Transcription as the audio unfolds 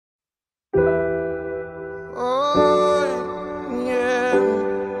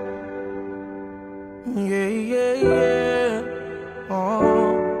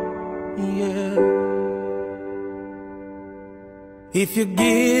If you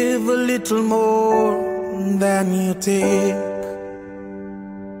give a little more than you take,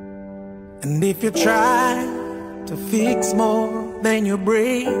 and if you try to fix more than you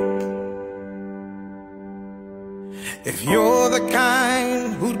break, if you're the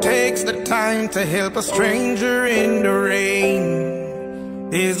kind who takes the time to help a stranger in the rain,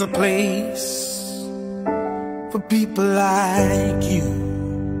 there's a place for people like you.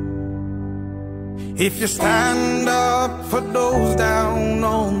 If you stand up for those down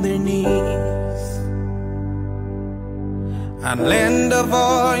on their knees and lend a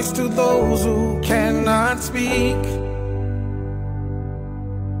voice to those who cannot speak,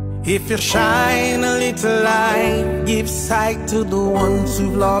 if you shine a little light, give sight to the ones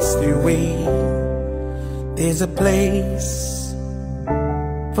who've lost their way, there's a place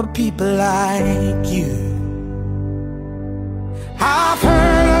for people like you. I've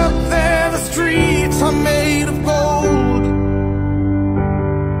heard up there the streets are made of gold,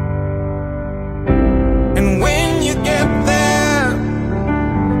 and when you get there,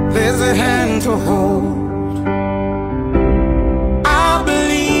 there's a hand to hold. I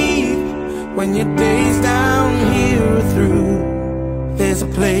believe when your days down here are through, there's a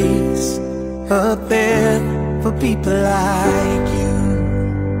place up there for people like you.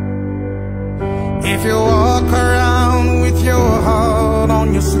 If you walk around with your heart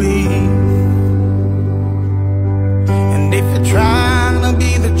on your sleeve, and if you're trying to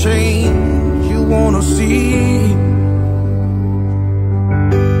be the change you wanna see,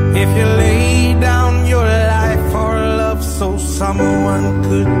 if you lay down your life for love so someone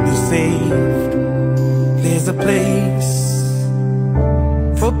could be saved, there's a place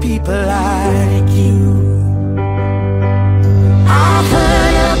for people like you. I've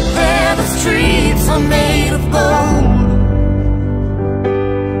heard up there the streets are made of gold,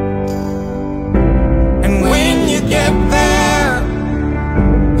 and when you get there,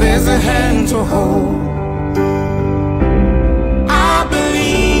 there's a hand to hold. I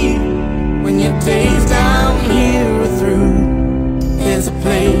believe when your days down here are through, there's a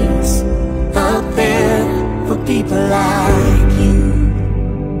place up there for people like you.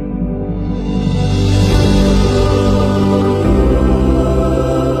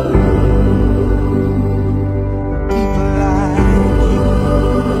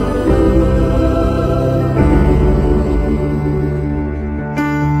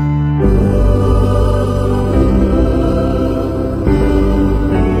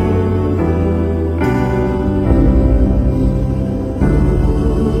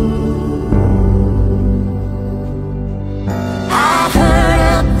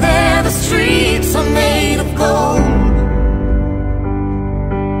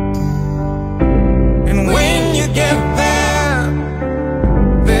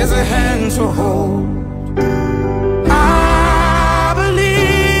 To hold. I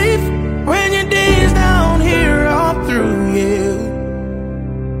believe when your days down here are through, yeah,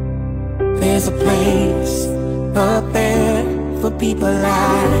 there's a place up there for people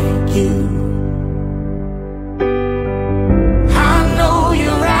like you. I know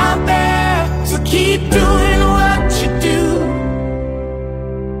you're out there, so keep doing what you do,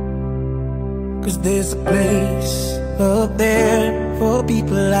 'cause there's a place up there for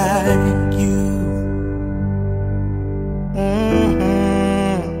people like you.